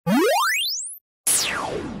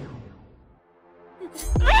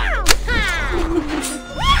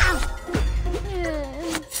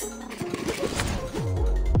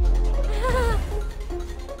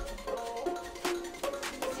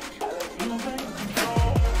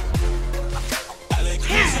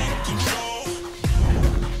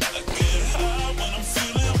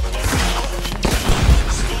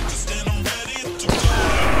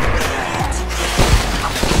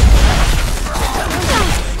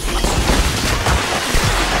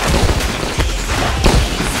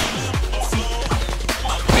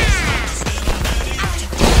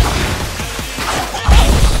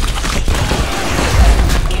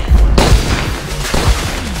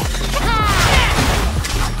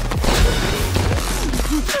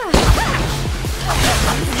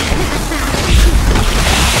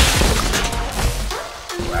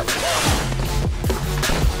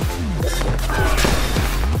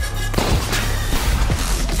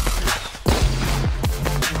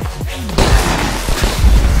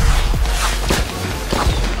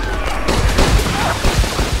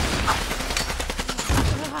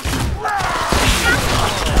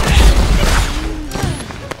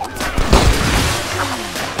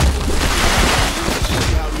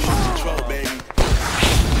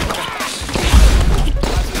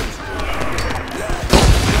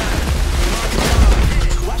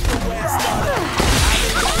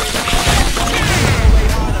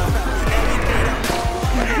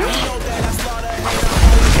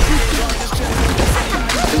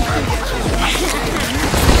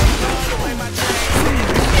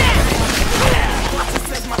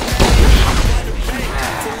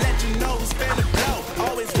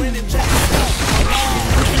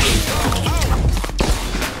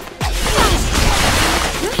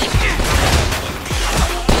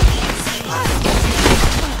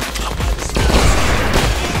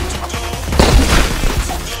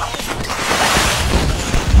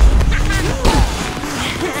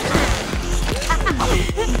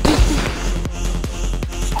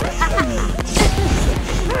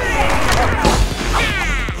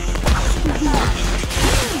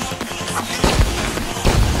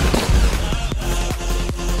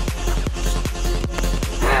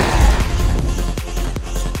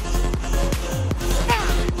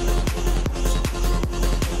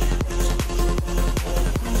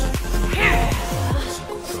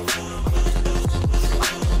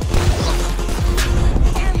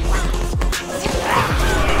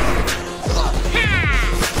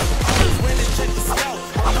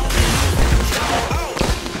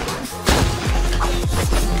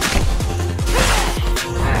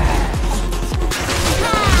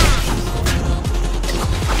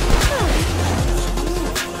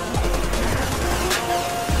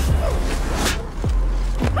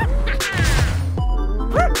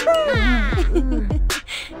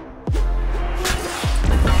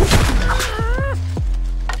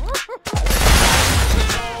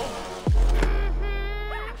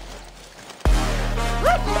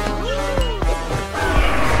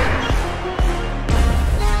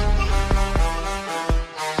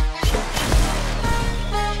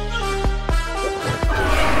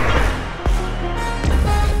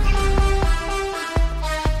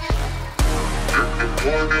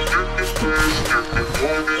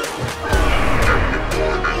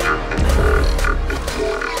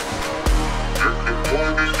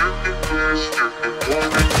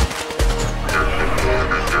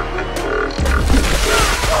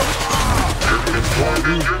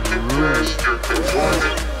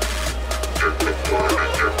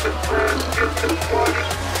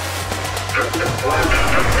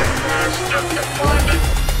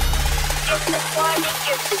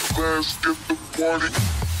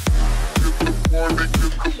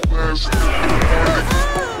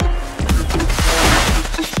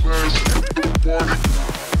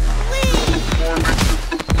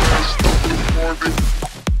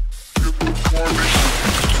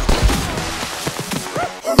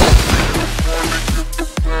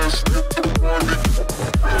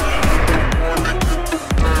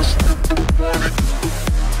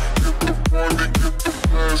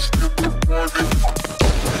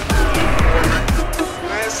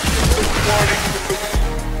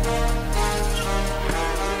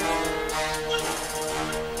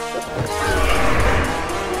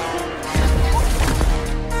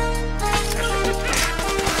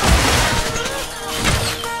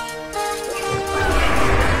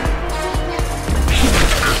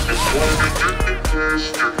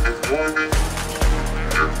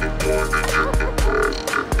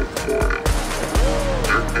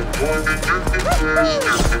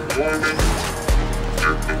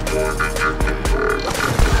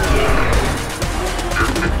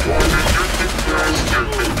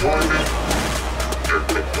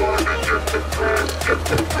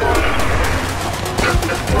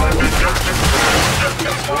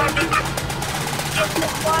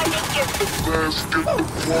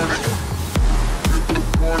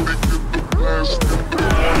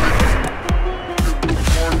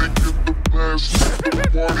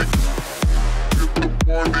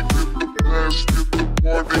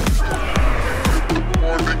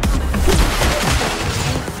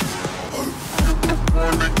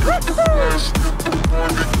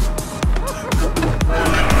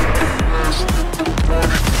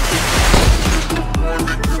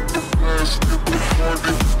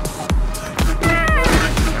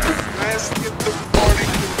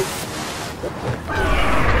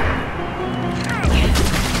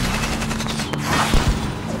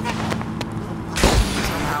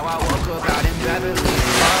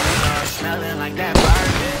Smelling like that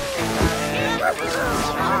bourbon.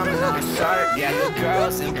 I'm looking sharp, yeah, the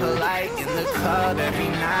girls impolite in the club every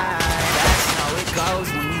night. That's how it goes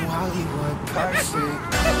when you Hollywood perfect.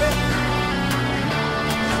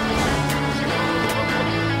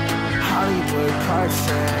 Hollywood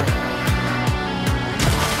perfect.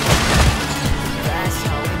 That's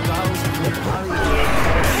how it goes when you Hollywood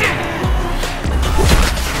perfect.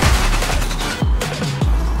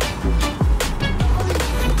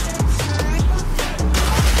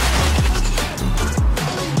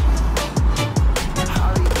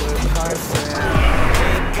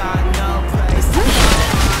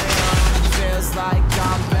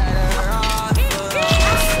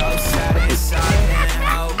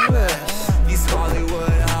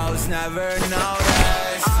 Never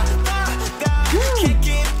noticed. Kick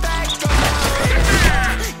it back, girl,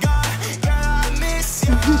 I miss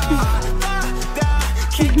you. Kick it back, girl,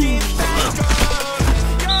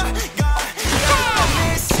 I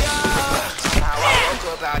miss you. Now I woke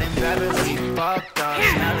up out in Beverly, fucked up,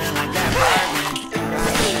 smelling like that bourbon.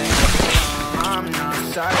 I'm not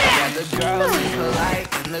sorry, yeah, the girls impolite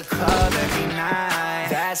in the club every night.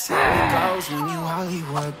 That's how it goes when you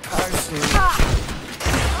Hollywood person.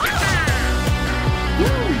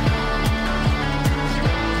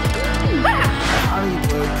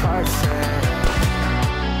 Hollywood person.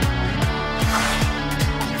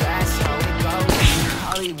 That's how it goes.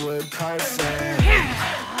 Hollywood person.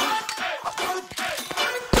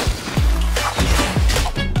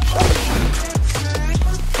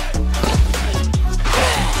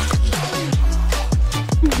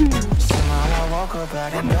 Somehow I woke up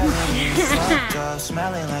out in Beverly, fucked up,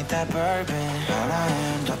 smelling like that bourbon. How'd I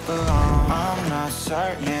end up alone? I'm not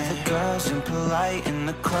certain. The girls impolite in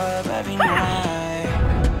the club every night.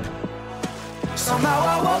 Somehow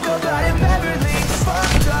I woke up out in Beverly,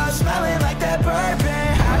 fucked up, smelling like that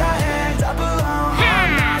bourbon. How'd I end up alone?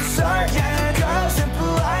 I'm not certain. Girls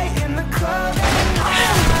impolite in the club every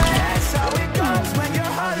night. That's how it goes when you're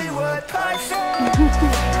Hollywood perfect.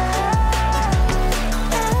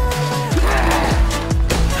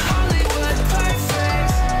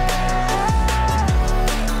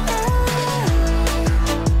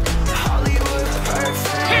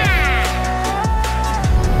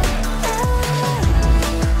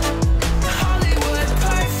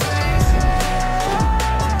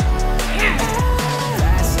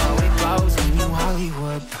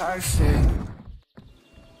 Perfect.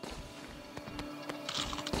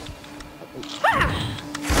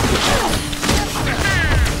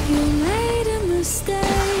 You made a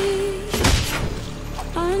mistake,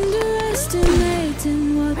 underestimating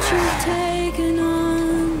what you've taken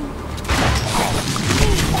on.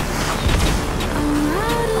 I'm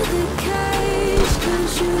out of the cage,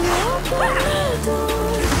 'cause you opened the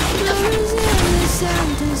door. The resilience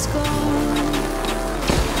sound is gone.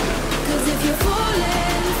 'Cause if you're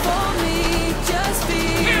falling for me,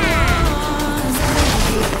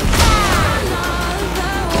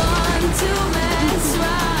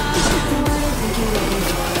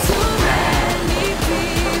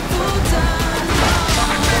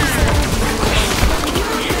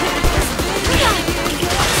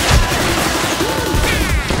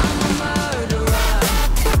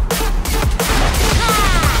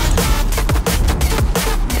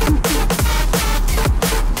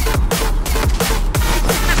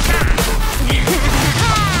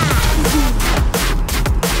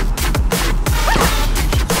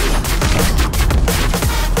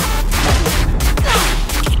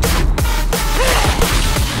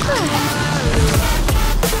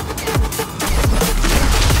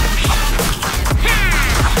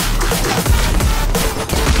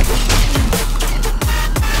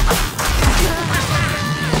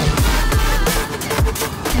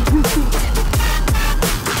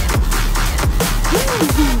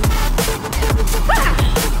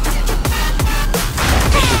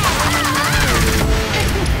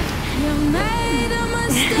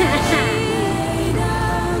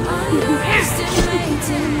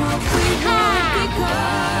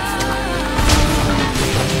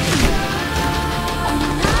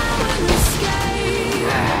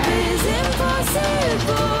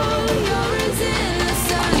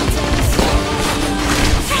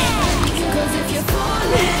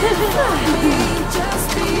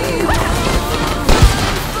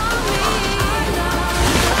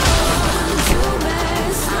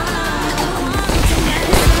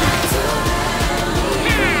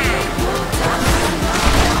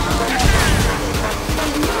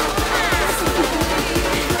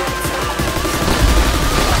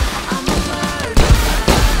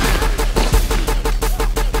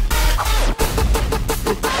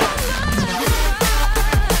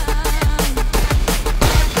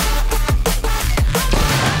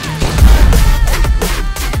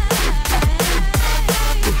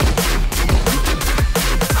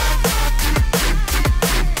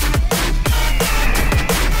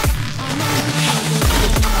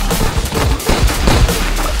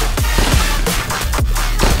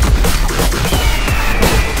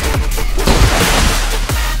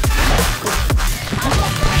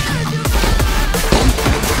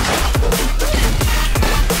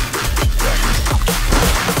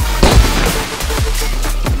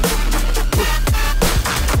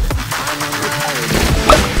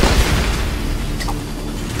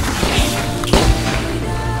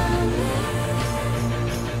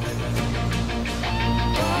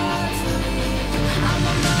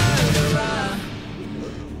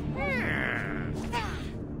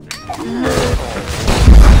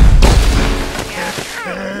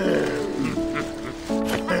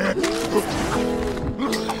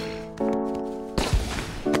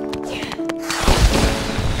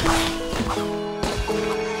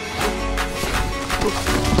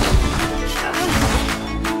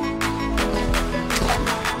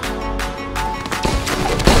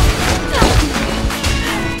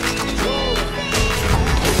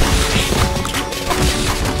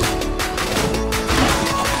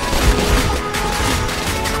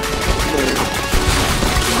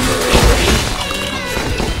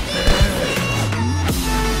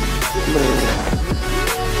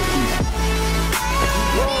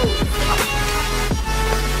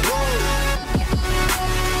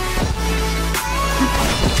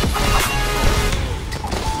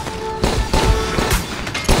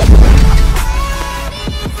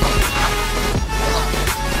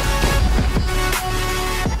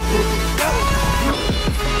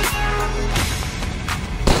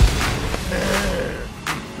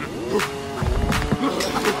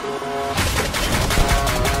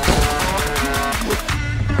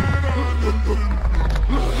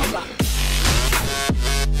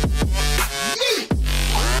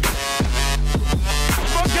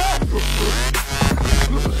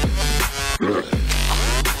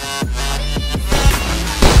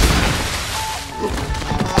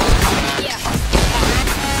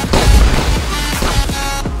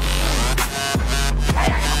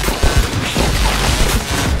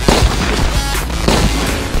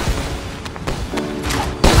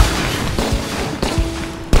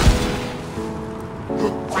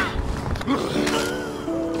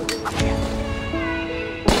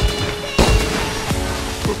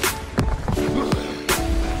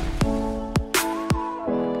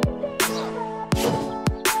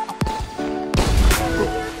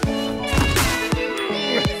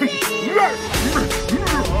 Smash!